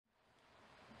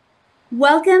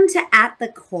Welcome to At the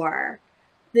Core,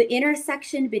 the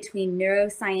intersection between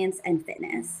neuroscience and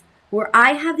fitness, where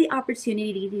I have the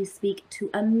opportunity to speak to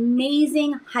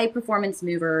amazing high performance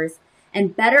movers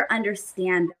and better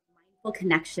understand the mindful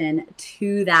connection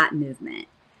to that movement.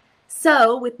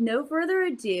 So, with no further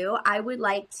ado, I would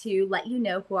like to let you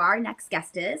know who our next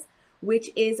guest is, which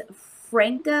is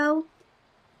Franco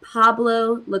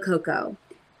Pablo Lococo.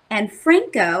 And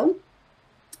Franco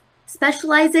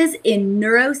specializes in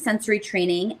neurosensory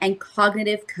training and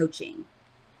cognitive coaching.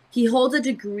 He holds a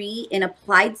degree in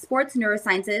applied sports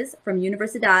neurosciences from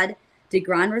Universidad de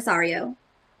Gran Rosario,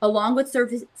 along with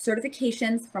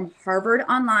certifications from Harvard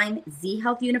Online, Z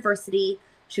Health University,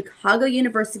 Chicago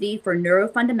University for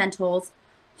Neurofundamentals,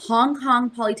 Hong Kong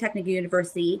Polytechnic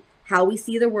University, How We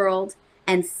See the World,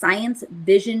 and Science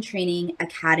Vision Training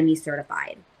Academy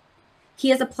certified. He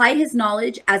has applied his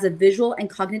knowledge as a visual and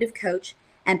cognitive coach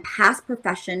and past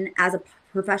profession as a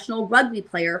professional rugby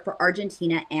player for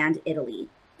Argentina and Italy.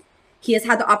 He has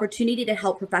had the opportunity to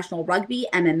help professional rugby,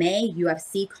 MMA,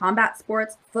 UFC, combat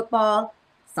sports, football,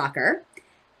 soccer,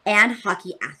 and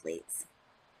hockey athletes.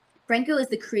 Franco is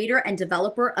the creator and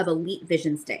developer of Elite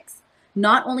Vision Sticks,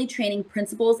 not only training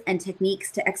principles and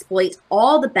techniques to exploit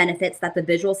all the benefits that the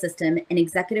visual system and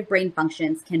executive brain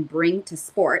functions can bring to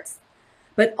sports,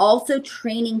 but also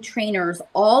training trainers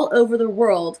all over the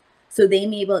world so they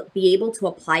may be able to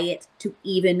apply it to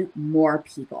even more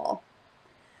people.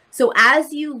 So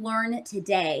as you learn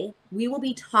today, we will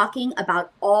be talking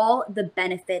about all the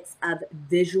benefits of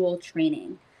visual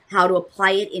training, how to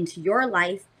apply it into your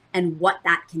life, and what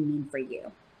that can mean for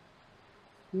you.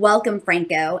 Welcome,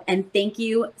 Franco, and thank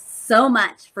you so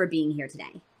much for being here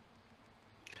today.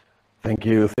 Thank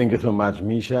you so much,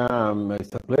 Misha.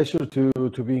 It's a pleasure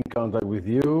to be in contact with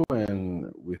you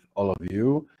and with all of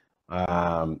you.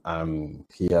 I'm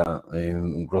here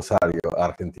in Rosario,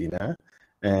 Argentina,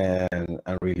 and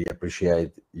I really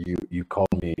appreciate you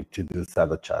called me to do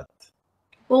Sada chat.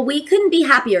 Well, we couldn't be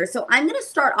happier. So I'm going to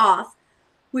start off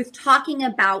with talking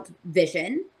about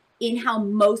vision in how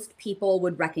most people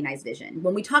would recognize vision.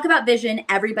 When we talk about vision,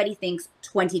 everybody thinks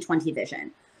 20/20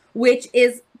 vision, which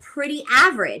is pretty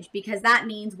average because that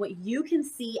means what you can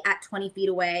see at 20 feet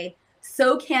away,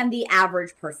 so can the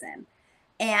average person.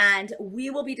 And we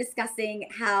will be discussing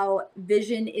how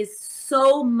vision is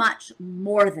so much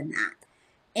more than that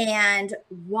and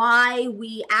why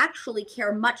we actually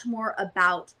care much more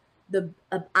about the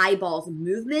eyeball's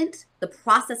movement, the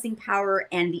processing power,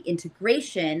 and the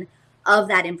integration of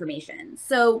that information.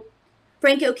 So,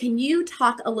 Franco, can you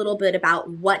talk a little bit about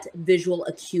what visual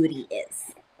acuity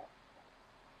is?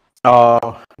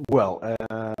 As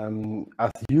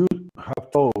you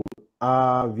have told,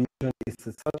 vision is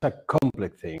such a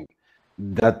complex thing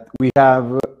that we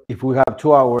have. If we have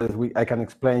 2 hours, I can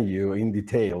explain you in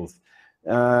details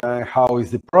how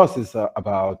is the process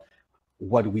about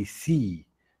what we see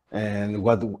and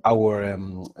what our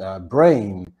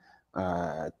brain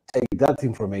take that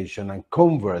information and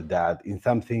convert that in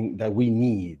something that we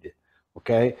need.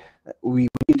 Okay, we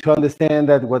need to understand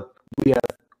that what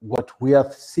we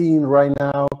have seen right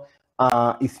now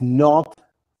is not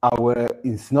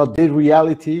the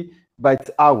reality, but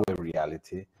it's our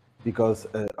reality, because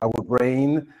our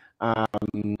brain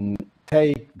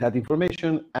take that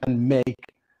information and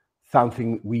make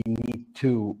something we need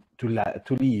to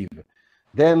live.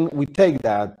 Then we take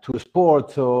that to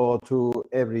sports or to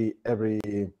every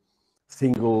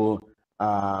single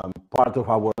part of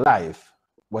our life,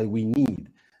 what we need.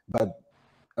 But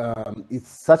it's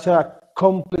such a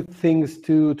complex things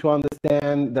to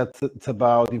understand that it's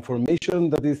about information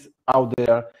that is out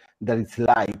there, that it's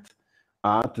light,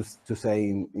 to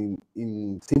say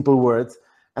in simple words,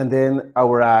 and then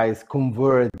our eyes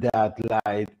convert that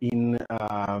light in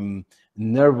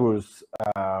nervous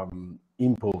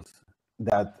impulse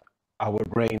that our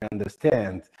brain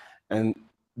understands. And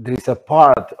there is a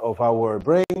part of our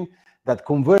brain that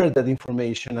convert that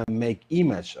information and make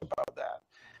image about that.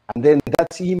 And then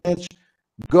that image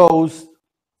goes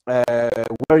where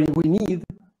we need,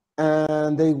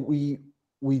 and then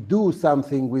we do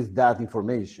something with that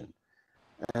information.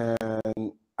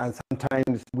 And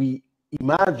sometimes we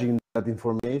imagine that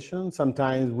information.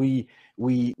 Sometimes we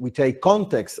take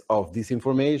context of this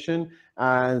information,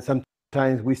 and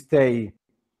sometimes we stay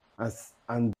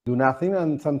and do nothing.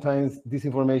 And sometimes this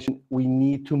information we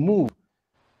need to move,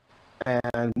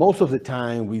 and most of the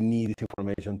time we need this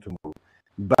information to move.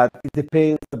 But it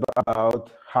depends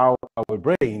about how our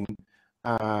brain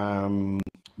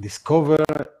discover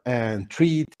and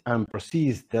treat and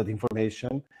process that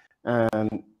information,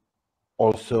 and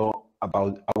also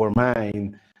about our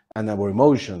mind and our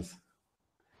emotions,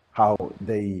 how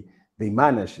they they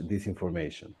manage this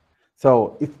information.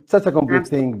 So it's such a complex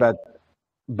thing, but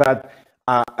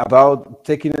about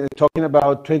talking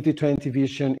about 2020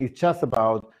 vision, it's just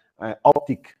about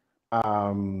optic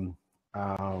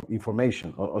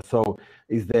information. Also,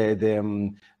 is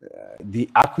the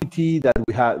acuity that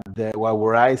we have,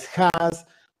 our eyes has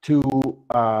to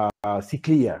see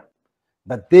clear.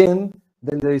 But then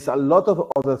there is a lot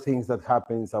of other things that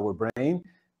happen in our brain,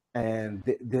 and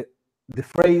the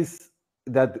phrase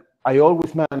that I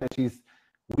always manage is,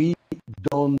 we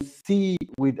don't see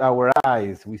with our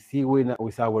eyes, we see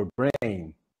with our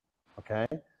brain. Okay,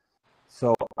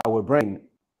 so our brain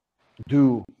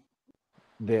do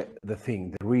the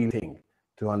thing, the real thing,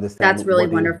 to understand. That's really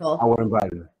wonderful. Our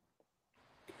environment.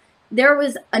 There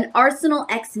was an Arsenal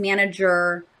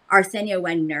ex-manager, Arsenio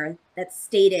Wenger, that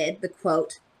stated the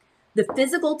quote, "The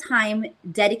physical time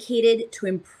dedicated to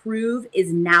improve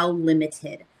is now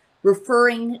limited,"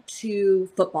 referring to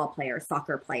football players,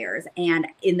 soccer players, and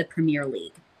in the Premier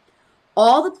League.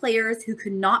 All the players who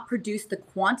could not produce the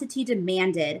quantity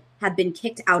demanded have been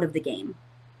kicked out of the game.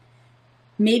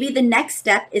 Maybe the next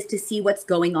step is to see what's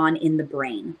going on in the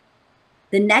brain.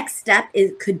 The next step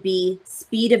could be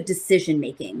speed of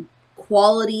decision-making,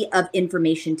 quality of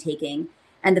information taking,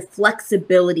 and the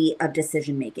flexibility of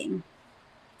decision-making.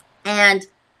 And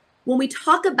when we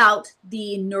talk about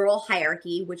the neural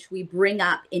hierarchy, which we bring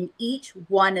up in each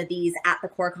one of these at the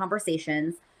core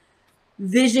conversations,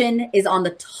 vision is on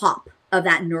the top of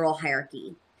that neural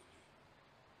hierarchy.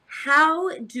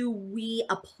 How do we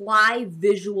apply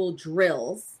visual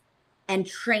drills and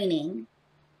training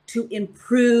to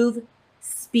improve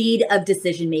speed of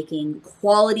decision-making,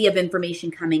 quality of information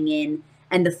coming in,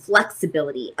 and the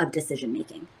flexibility of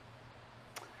decision-making?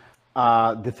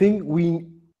 The thing we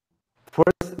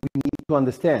need to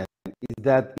understand is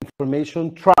that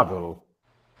information travel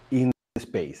in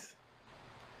space.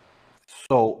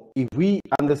 So if we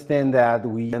understand that,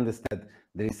 we understand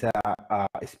there is a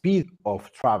speed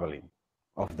of traveling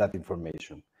of that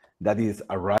information that is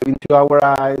arriving to our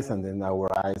eyes, and then our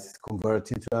eyes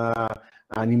convert into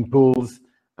an impulse,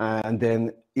 and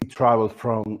then it travels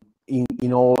from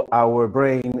in all our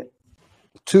brain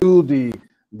to the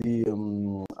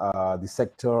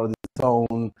sector, the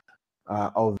zone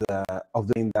of the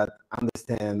brain that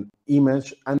understand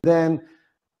image, and then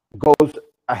goes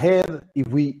ahead if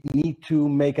we need to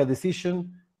make a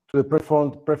decision to the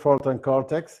prefrontal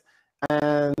cortex,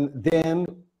 and then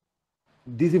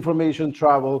this information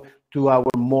travel to our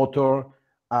motor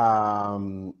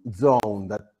zone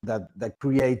that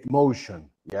create motion.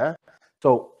 Yeah,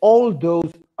 so all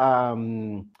those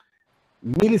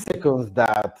milliseconds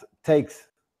that takes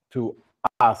to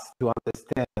us to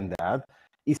understand that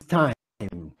is time.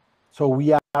 So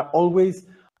we are always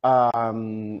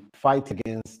fight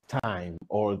against time,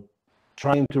 or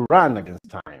trying to run against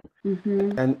time.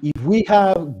 Mm-hmm. And if we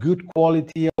have good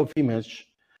quality of image,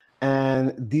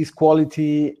 and this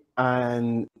quality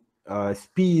and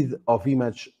speed of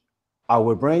image,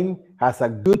 our brain has a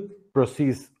good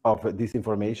process of this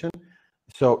information,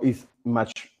 so it's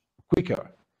much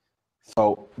quicker.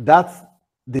 So that's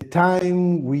the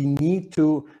time we need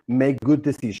to make good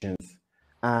decisions,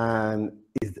 and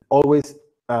it's always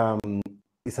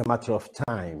it's a matter of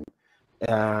time.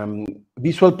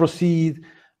 Visual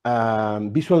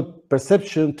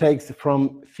perception takes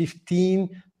from 15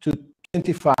 to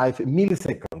 25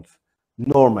 milliseconds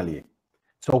normally.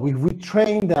 So if we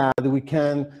train that, we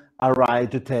can arrive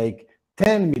to take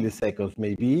 10 milliseconds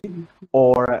maybe,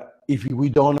 or if we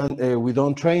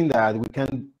don't train that, we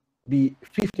can be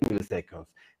 50 milliseconds.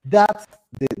 That's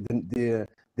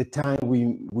the time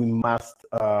we must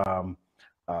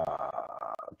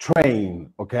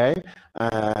train. Okay,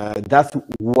 that's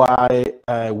why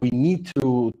we need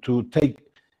to take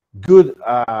good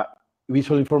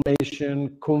visual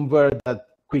information, convert that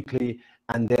quickly,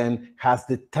 and then has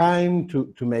the time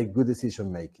to make good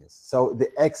decision making. So the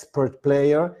expert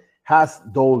player has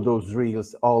all those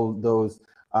reels, all those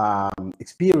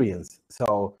experience,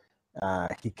 so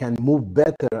he can move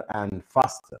better and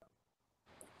faster.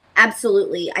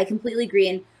 Absolutely. I completely agree.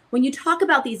 And when you talk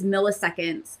about these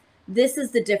milliseconds, this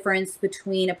is the difference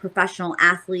between a professional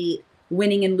athlete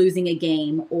winning and losing a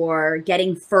game, or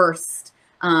getting first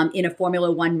in a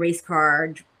Formula One race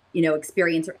car,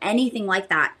 experience, or anything like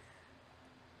that.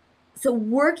 So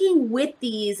working with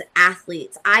these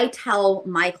athletes, I tell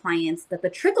my clients that the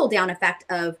trickle-down effect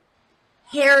of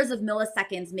hairs of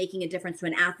milliseconds making a difference to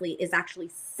an athlete is actually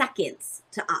seconds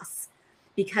to us,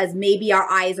 because maybe our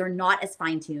eyes are not as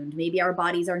fine-tuned, maybe our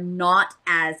bodies are not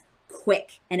as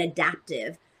quick and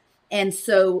adaptive. And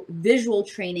so visual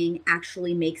training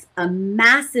actually makes a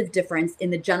massive difference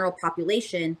in the general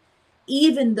population,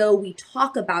 even though we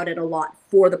talk about it a lot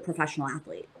for the professional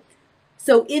athlete.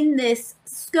 So in this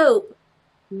scope,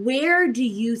 where do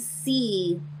you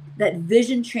see that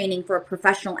vision training for a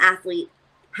professional athlete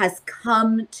has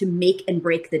come to make and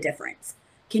break the difference?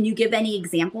 Can you give any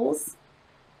examples?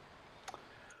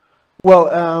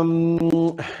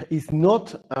 Well, it's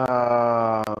not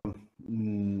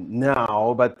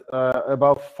now, but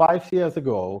about 5 years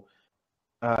ago,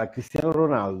 Cristiano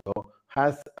Ronaldo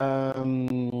has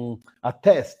a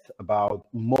test about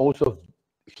most of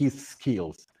his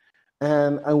skills.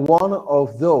 And one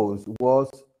of those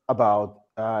was about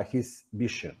his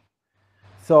vision.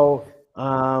 So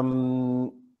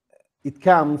it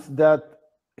comes that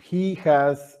he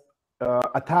has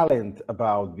a talent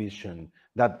about vision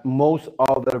that most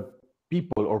other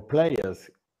people or players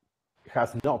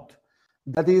has not.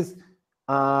 That is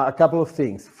a couple of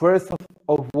things. First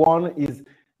of one is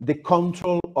the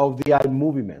control of the eye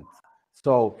movement.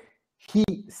 So he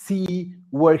see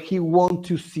where he want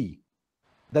to see.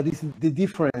 That is the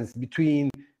difference between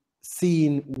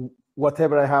seeing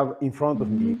whatever I have in front of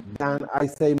me, then I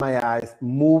say my eyes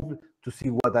move to see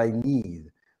what I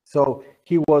need. So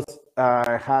he was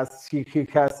he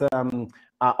has an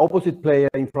opposite player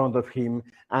in front of him,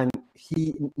 and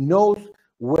he knows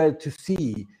where to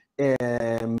see,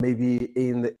 maybe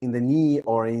in the knee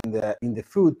or in the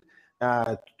foot,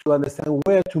 to understand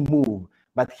where to move.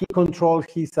 But he controls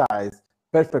his eyes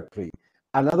perfectly.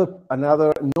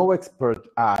 Another no expert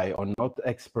eye or not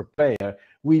expert player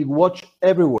will watch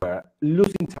everywhere,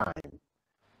 losing time.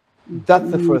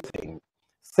 That's the first thing.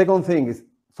 Second thing is,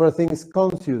 first thing is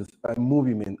conscious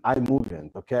movement, eye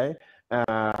movement, okay,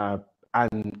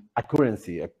 and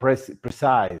accuracy,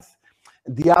 precise.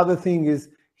 The other thing is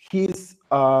his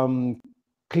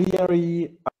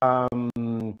clearly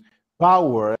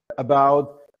power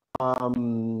about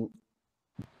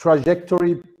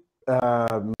trajectory.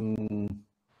 I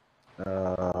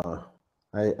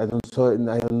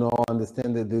don't know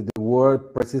understand the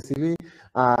word precisely.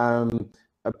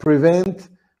 Prevent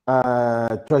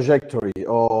trajectory,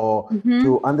 or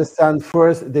to understand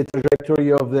first the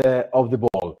trajectory of the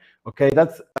ball. Okay,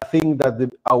 that's a thing that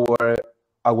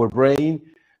our brain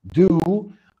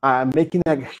do, making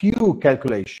a huge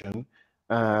calculation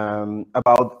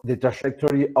about the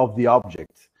trajectory of the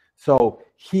object. So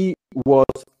he was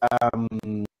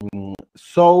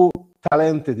so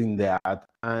talented in that,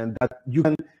 and that you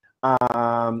can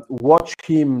watch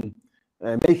him,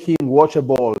 make him watch a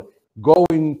ball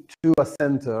going to a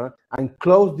center and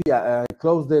close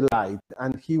the light,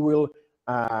 and he will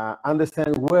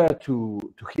understand where to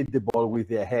hit the ball with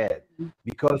the head,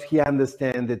 because he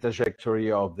understands the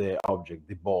trajectory of the object,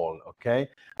 the ball. Okay,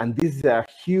 and this is a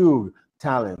huge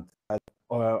talent that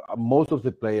most of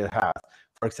the players have.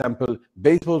 For example,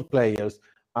 baseball players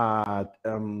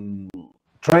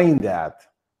train that,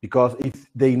 because if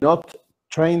they not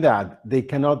train that, they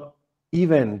cannot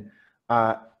even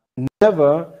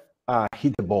never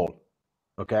hit the ball.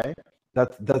 Okay,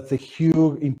 that's a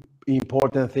huge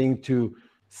important thing, to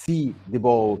see the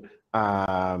ball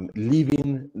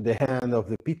leaving the hand of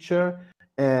the pitcher,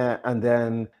 and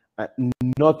then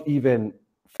not even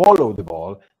follow the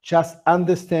ball, just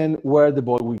understand where the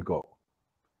ball will go.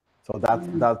 So that's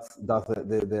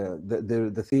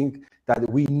the thing that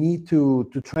we need to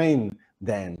train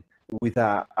then, with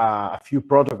a few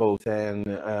protocols,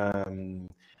 and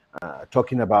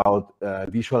talking about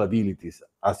visual abilities,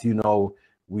 as you know,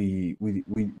 we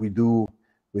do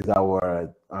with our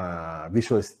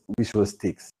visual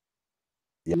sticks.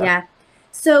 Yeah.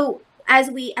 So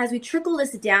as we trickle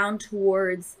this down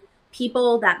towards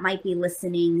people that might be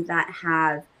listening that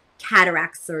have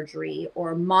cataract surgery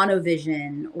or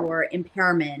monovision or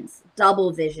impairments,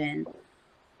 double vision,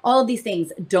 all of these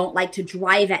things, don't like to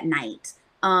drive at night.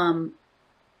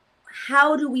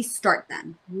 How do we start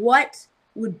them? What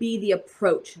would be the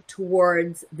approach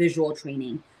towards visual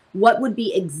training? What would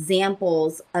be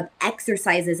examples of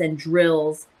exercises and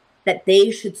drills that they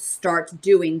should start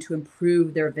doing to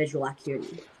improve their visual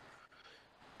acuity?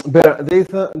 But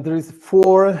there is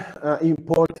four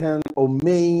important or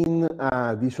main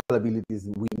visual abilities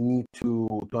we need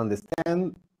to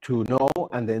understand, to know,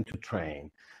 and then to train.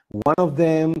 One of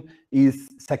them is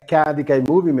saccadic eye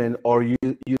movement, or you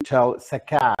tell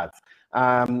saccades.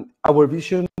 Our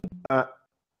vision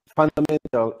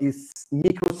fundamental is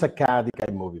microsaccadic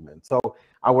eye movement. So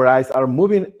our eyes are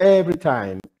moving every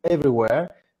time,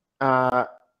 everywhere,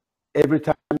 every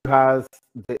time you have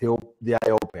the eye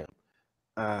open.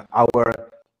 Our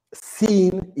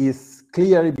seeing is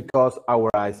clearly because our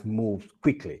eyes move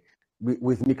quickly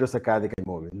with microsaccadic eye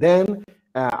movement. Then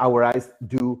our eyes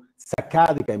do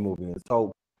saccadic eye movement,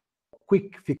 so quick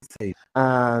fixation.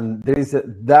 And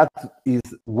that is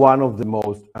one of the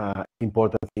most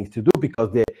important things to do, because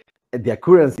the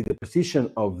accuracy, the precision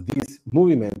of this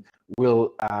movement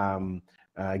will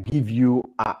give you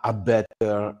a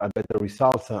better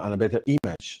results and a better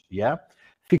image. Yeah,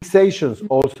 fixations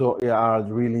also are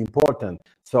really important.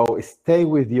 So stay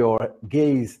with your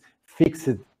gaze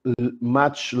fixed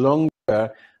much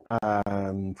longer,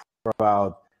 for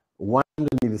about 100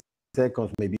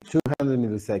 milliseconds, maybe 200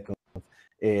 milliseconds.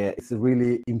 It's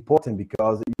really important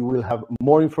because you will have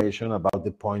more information about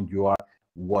the point you are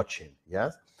watching.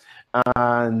 Yes,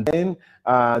 and then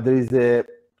there is the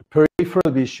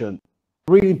peripheral vision,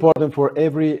 really important for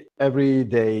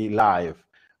everyday life,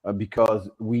 because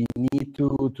we need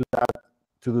to do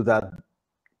that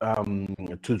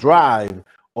to drive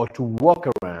or to walk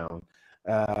around.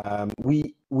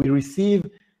 We receive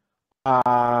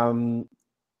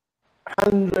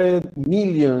 100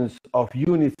 millions of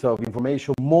units of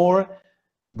information more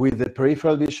with the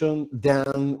peripheral vision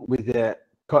than with the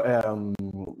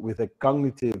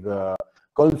cognitive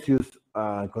conscious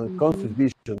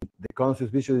vision. The conscious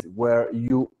vision is where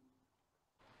you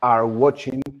are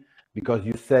watching because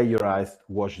you say your eyes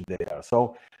watch there.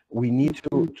 So we need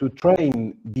to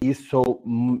train this, so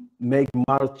make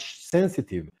much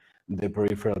sensitive the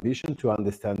peripheral vision to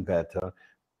understand better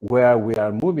where we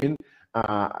are moving.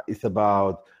 It's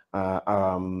about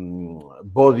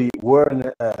body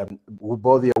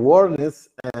awareness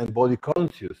and body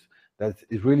conscious. That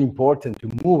is really important to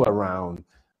move around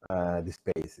the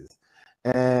spaces.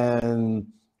 And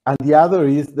the other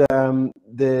is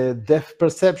the depth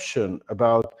perception,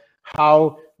 about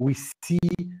how we see,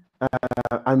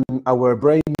 and our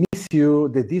brain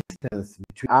misses the distance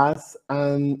between us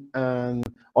and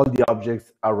all the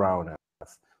objects around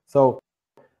us. So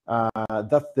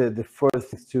that's the first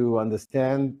thing to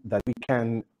understand, that we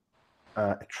can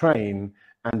train,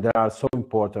 and they are so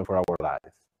important for our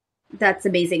lives. That's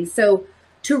amazing. So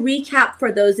to recap,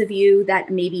 for those of you that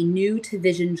may be new to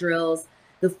vision drills,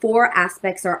 the 4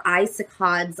 aspects are eye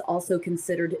saccades, also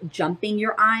considered jumping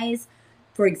your eyes.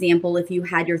 For example, if you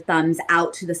had your thumbs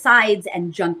out to the sides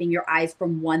and jumping your eyes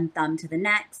from one thumb to the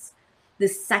next. The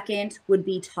second would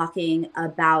be talking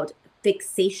about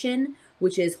fixation,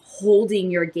 which is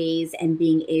holding your gaze and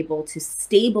being able to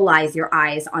stabilize your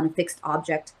eyes on a fixed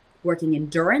object, working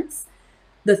endurance.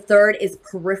 The third is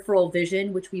peripheral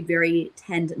vision, which we very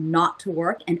tend not to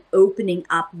work, and opening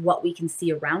up what we can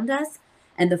see around us.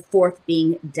 And the fourth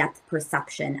being depth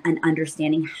perception and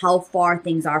understanding how far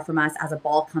things are from us as a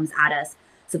ball comes at us,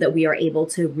 so that we are able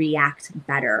to react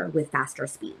better with faster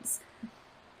speeds.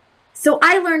 So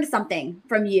I learned something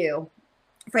from you,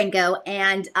 Franco,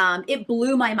 and it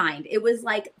blew my mind. It was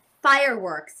like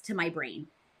fireworks to my brain.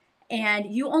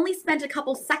 And you only spent a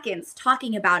couple seconds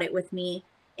talking about it with me,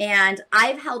 and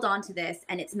I've held on to this,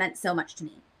 and it's meant so much to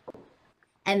me.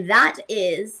 And that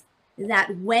is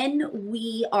that when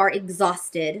we are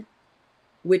exhausted,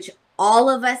 which all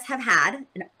of us have had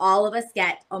and all of us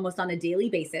get almost on a daily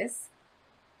basis,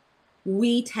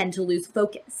 we tend to lose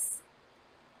focus.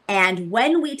 And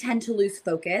when we tend to lose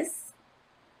focus,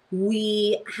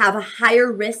 we have a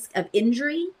higher risk of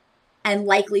injury and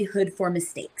likelihood for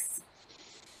mistakes.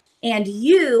 And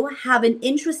you have an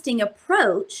interesting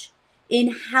approach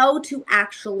in how to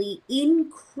actually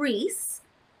increase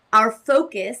our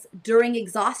focus during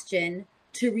exhaustion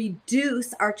to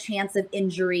reduce our chance of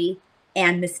injury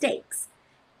and mistakes.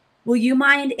 Will you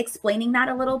mind explaining that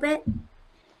a little bit?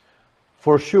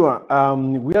 For sure.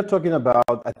 We are talking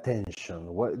about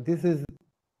attention. What this is,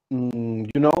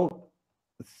 you know,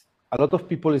 a lot of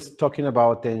people is talking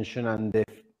about attention and the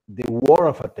war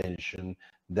of attention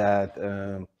that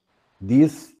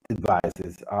these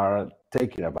devices are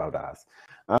taking about us.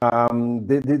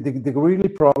 The really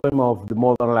problem of the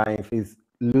modern life is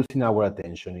losing our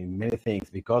attention in many things,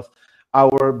 because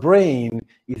our brain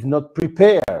is not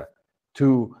prepared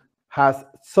to have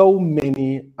so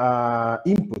many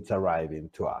inputs arriving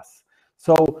to us.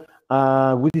 So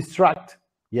we distract.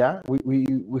 Yeah,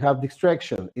 we have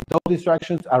distraction. Those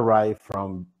distractions arrive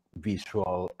from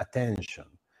visual attention,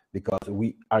 because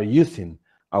we are using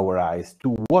our eyes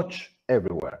to watch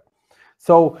everywhere.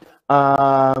 So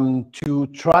to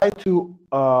try to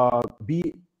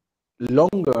be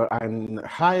longer and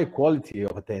higher quality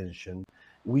of attention,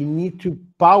 we need to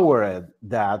power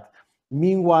that.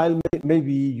 Meanwhile,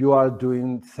 maybe you are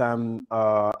doing some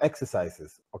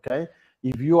exercises, okay?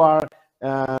 If you are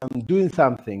doing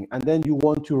something and then you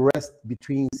want to rest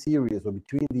between series or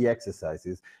between the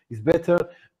exercises, it's better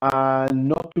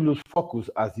not to lose focus,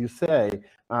 as you say,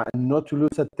 not to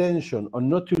lose attention, or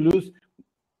not to lose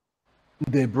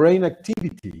the brain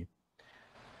activity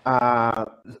uh,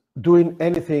 doing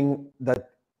anything that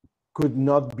could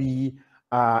not be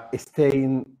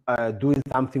staying, doing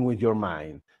something with your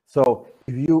mind. So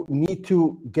if you need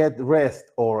to get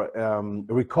rest or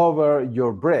recover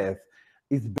your breath,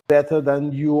 it's better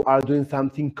than you are doing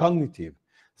something cognitive.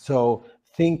 So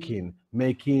thinking,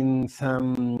 making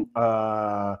some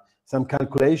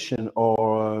calculation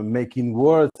or making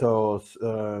words or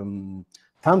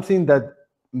something that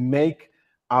make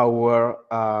our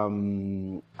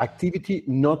activity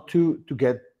not to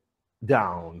get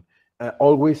down.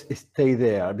 Always stay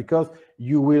there, because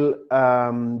you will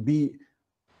be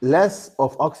less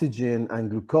of oxygen and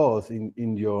glucose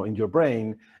in your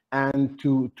brain, and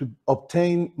to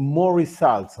obtain more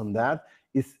results on that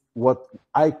is what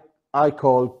I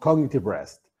call cognitive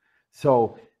rest.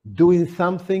 So doing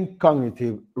something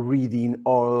cognitive, reading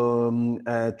or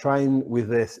trying with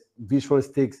this visual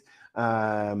sticks,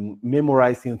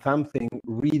 memorizing something,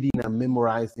 reading and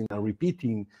memorizing and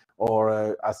repeating,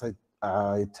 or as I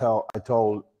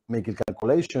told, make a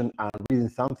calculation and reading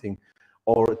something,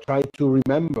 or try to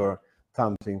remember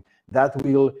something. That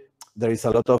will, there is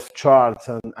a lot of charts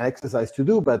and exercise to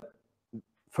do, but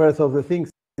first of the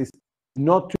things is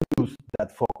not to lose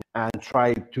that focus and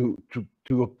try to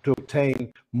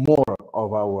obtain more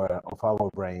of our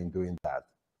brain doing that.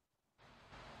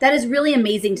 That is really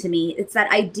amazing to me. It's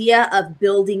that idea of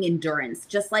building endurance,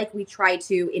 just like we try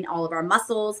to in all of our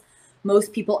muscles.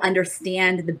 Most people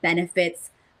understand the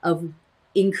benefits of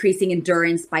increasing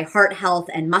endurance by heart health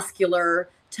and muscular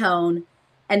tone.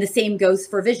 And the same goes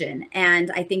for vision. And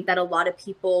I think that a lot of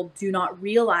people do not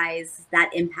realize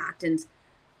that impact. And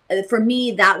for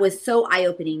me, that was so eye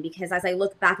opening, because as I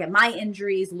look back at my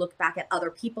injuries, look back at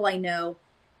other people I know,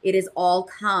 it has all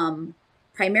come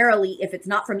primarily, if it's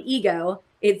not from ego,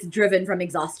 it's driven from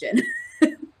exhaustion.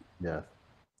 Yeah.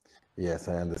 Yes,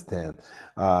 I understand.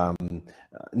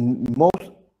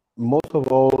 Most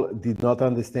of all did not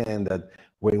understand that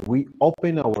when we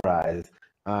open our eyes,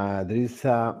 there is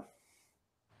a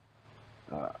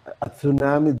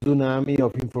tsunami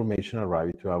of information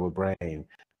arriving to our brain.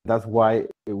 That's why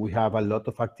we have a lot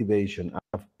of activation.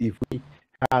 If we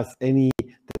has any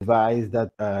device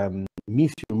that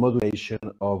measure modulation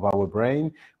of our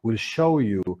brain, will show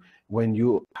you when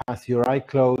you has your eye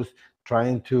closed,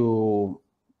 trying to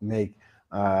make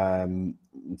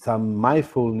some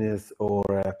mindfulness or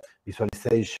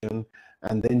visualization,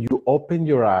 and then you open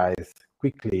your eyes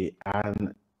quickly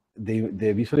and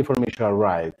the visual information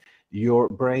arrives. Your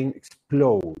brain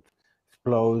explodes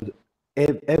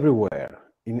everywhere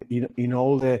in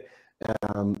all the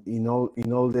in all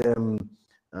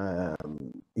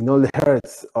the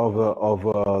hertz of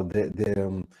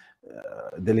the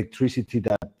electricity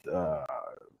that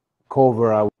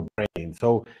cover our brain.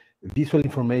 So visual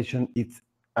information, it's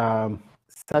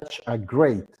such a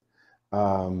great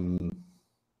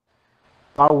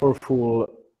powerful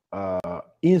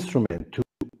instrument to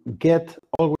get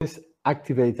always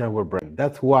activate our brain.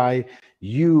 That's why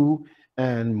you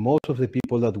and most of the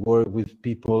people that work with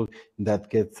people that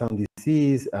get some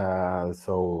disease,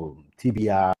 so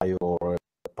TBI or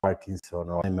Parkinson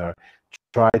or Alzheimer,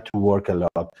 try to work a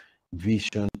lot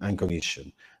vision and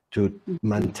cognition to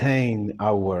maintain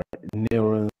our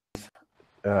neurons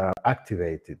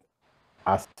activated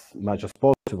as much as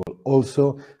possible.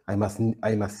 Also, I must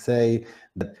say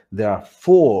that there are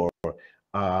 4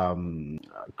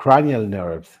 cranial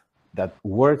nerves that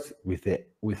works with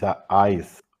the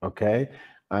eyes. Okay,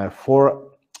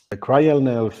 4 cranial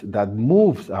nerves that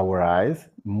moves our eyes,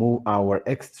 move our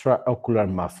extraocular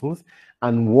muscles,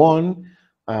 and 1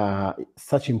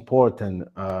 such important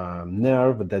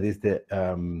nerve, that is the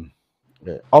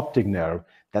optic nerve,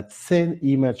 that send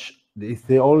image. Is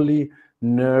the only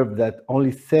nerve that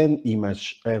only send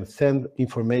image and send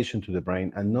information to the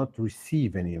brain and not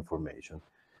receive any information.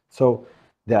 So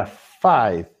there are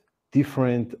 5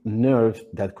 different nerves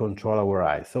that control our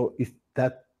eyes. So is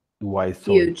that why it's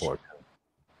so Huge. important?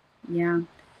 Yeah.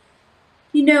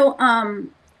 You know,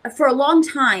 for a long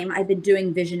time, I've been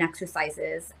doing vision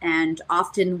exercises, and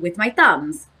often with my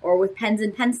thumbs or with pens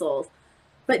and pencils.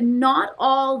 But not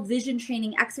all vision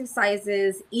training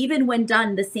exercises, even when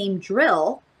done the same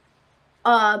drill,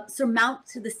 surmount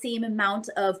to the same amount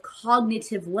of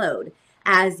cognitive load,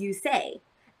 as you say.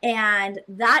 And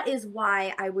that is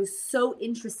why I was so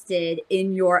interested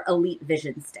in your Elite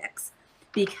Vision Sticks,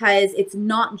 because it's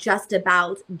not just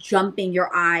about jumping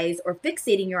your eyes or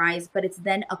fixating your eyes, but it's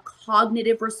then a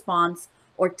cognitive response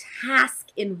or task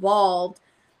involved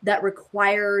that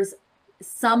requires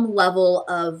some level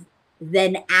of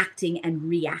then acting and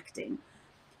reacting.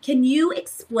 Can you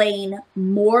explain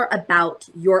more about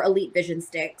your Elite Vision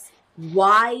Sticks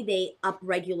why they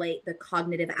upregulate the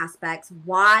cognitive aspects,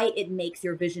 why it makes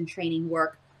your vision training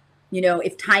work. You know,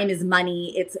 if time is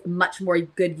money, it's much more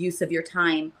good use of your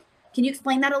time. Can you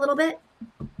explain that a little bit?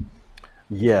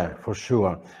 Yeah, for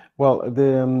sure. Well,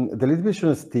 the Lead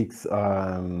Vision sticks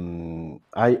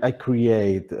I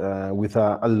create with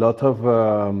a lot of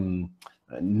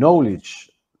knowledge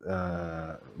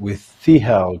with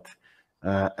T-Health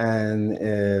and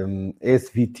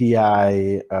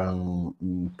SVTI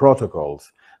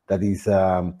protocols. That is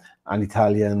an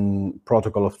Italian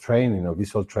protocol of training or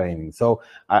visual training. So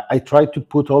I try to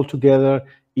put all together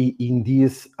in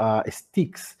these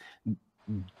sticks.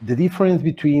 The difference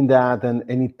between that and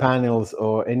any panels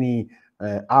or any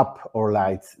app or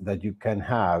lights that you can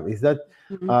have is that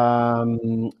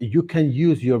you can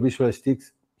use your visual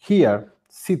sticks here,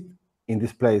 sit in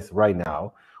this place right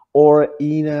now, or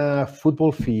in a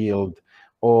football field,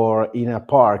 or in a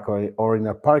park, or in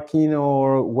a parking,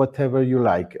 or whatever you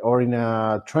like, or in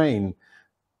a train,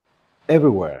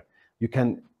 everywhere. You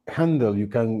can handle, you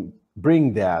can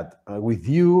bring that with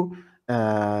you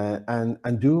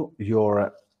and do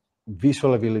your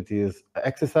visual abilities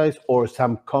exercise or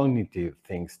some cognitive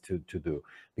things to do,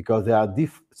 because there are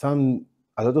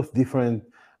a lot of different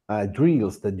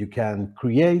drills that you can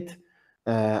create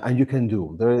and you can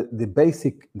do.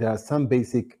 There are some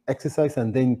basic exercise,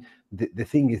 and then the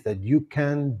thing is that you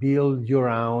can build your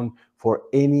own for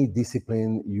any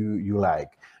discipline you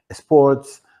like.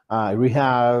 Sports,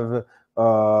 rehab,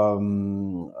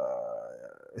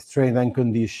 strength and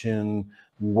condition,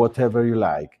 whatever you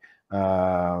like.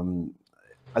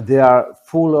 They are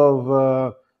full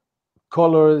of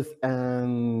colors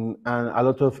and a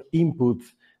lot of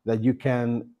inputs that you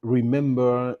can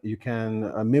remember, you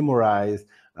can memorize,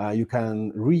 you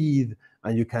can read,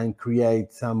 and you can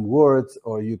create some words,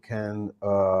 or you can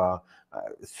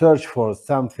search for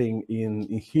something in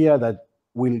here that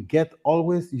will get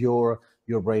always your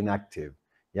brain active.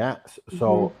 Yeah.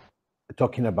 So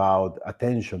talking about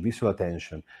attention, visual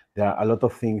attention, there are a lot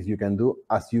of things you can do,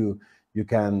 as you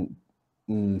can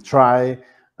try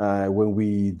when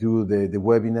we do the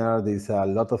webinar. There's a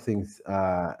lot of things,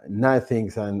 nice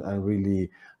things, and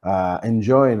really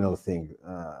enjoyable things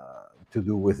to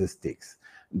do with the sticks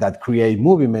that create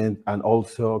movement and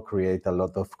also create a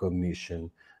lot of cognition,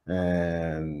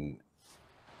 and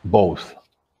both.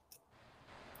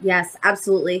 Yes,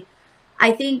 absolutely.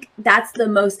 I think that's the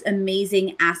most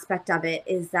amazing aspect of it,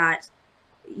 is that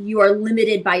you are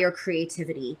limited by your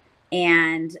creativity,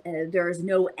 and there's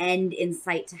no end in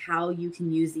sight to how you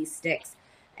can use these sticks.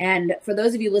 And for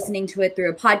those of you listening to it through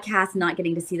a podcast, not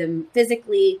getting to see them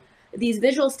physically, these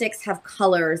visual sticks have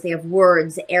colors, they have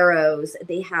words, arrows,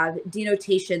 they have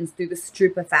denotations through the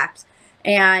Stroop effect.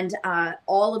 And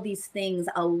all of these things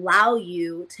allow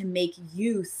you to make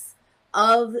use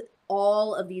of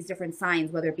all of these different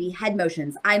signs, whether it be head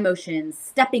motions, eye motions,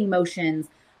 stepping motions.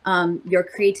 Your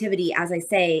creativity, as I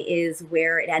say, is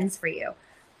where it ends for you.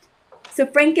 So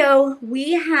Franco,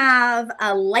 we have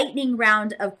a lightning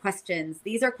round of questions.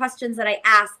 These are questions that I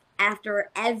ask after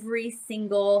every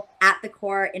single At the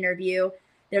Core interview.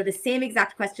 They're the same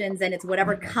exact questions, and it's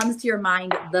whatever comes to your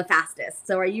mind the fastest.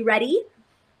 So are you ready?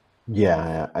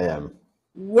 Yeah, I am.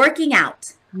 Working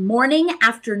out, morning,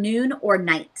 afternoon, or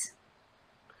night?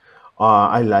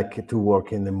 I like to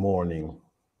work in the morning.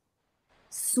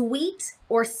 Sweet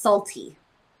or salty?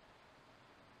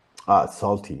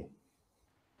 Salty.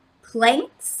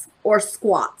 Planks or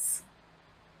squats?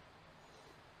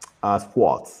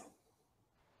 Squats.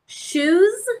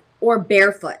 Shoes or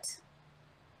barefoot?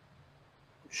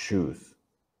 Shoes.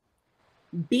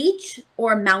 Beach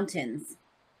or mountains?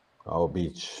 Oh,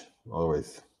 beach,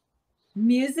 always.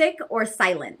 Music or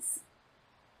silence?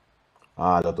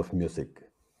 A lot of music.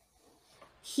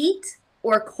 Heat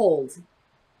or cold?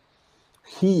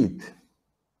 Heat.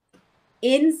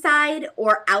 Inside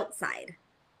or outside?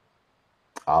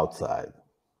 Outside.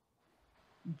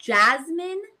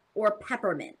 Jasmine or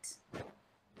peppermint?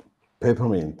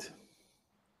 Peppermint.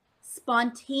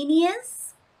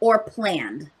 Spontaneous or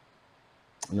planned?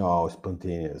 No,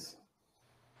 spontaneous.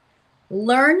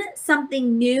 Learn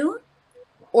something new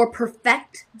or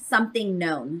perfect something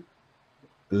known?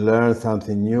 Learn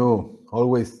something new.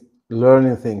 Always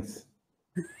learning things.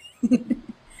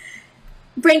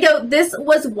 Franco, this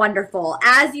was wonderful.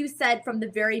 As you said from the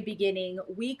very beginning,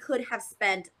 we could have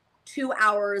spent 2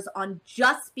 hours on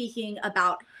just speaking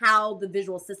about how the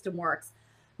visual system works,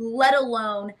 let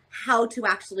alone how to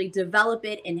actually develop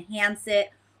it, enhance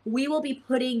it. We will be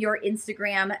putting your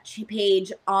Instagram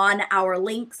page on our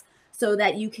links so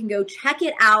that you can go check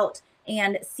it out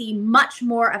and see much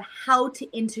more of how to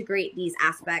integrate these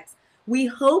aspects. We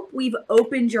hope we've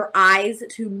opened your eyes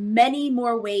to many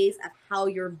more ways of how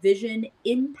your vision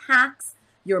impacts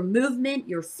your movement,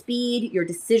 your speed, your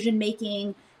decision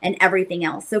making, and everything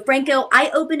else. So Franco,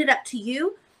 I open it up to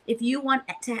you. If you want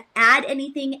to add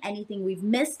anything we've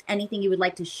missed, anything you would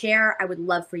like to share, I would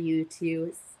love for you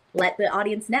to let the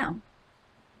audience know.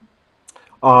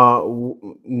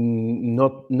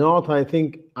 Not. I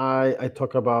think I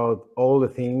talk about all the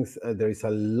things. There is a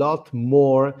lot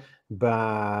more,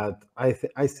 but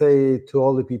I say to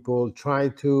all the people, try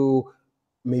to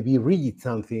maybe read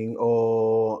something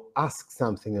or ask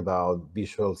something about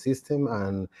visual system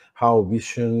and how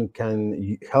vision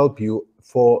can help you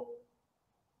for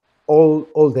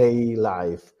all day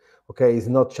life. Okay, it's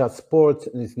not just sports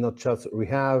and it's not just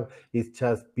rehab, it's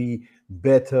just be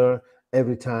better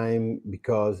every time,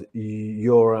 because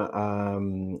your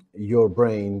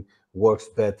brain works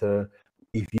better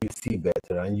if you see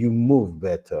better, and you move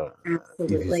better.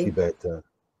 Absolutely. If you see better.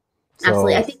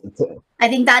 Absolutely. I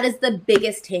think that is the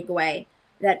biggest takeaway,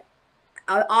 that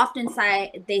often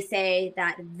they say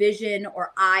that vision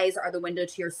or eyes are the window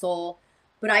to your soul,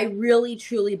 but I really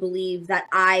truly believe that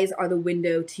eyes are the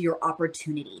window to your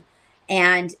opportunity.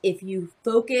 And if you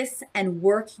focus and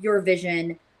work your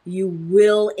vision, you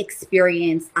will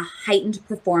experience a heightened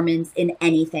performance in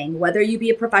anything, whether you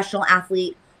be a professional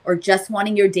athlete or just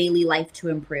wanting your daily life to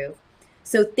improve.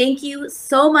 So thank you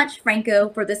so much, Franco,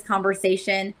 for this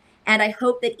conversation. And I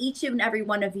hope that each and every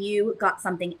one of you got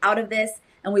something out of this,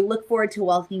 and we look forward to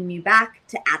welcoming you back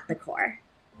to At the Core.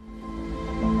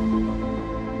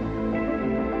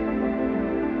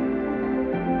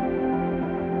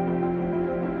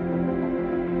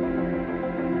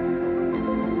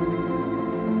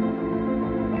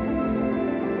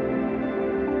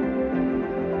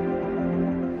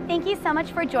 Thank you so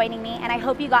much for joining me, and I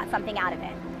hope you got something out of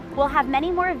it. We'll have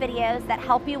many more videos that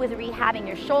help you with rehabbing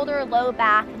your shoulder, low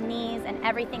back, knees, and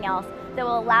everything else that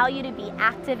will allow you to be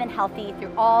active and healthy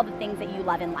through all the things that you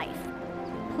love in life.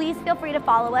 Please feel free to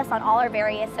follow us on all our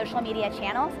various social media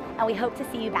channels, and we hope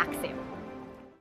to see you back soon.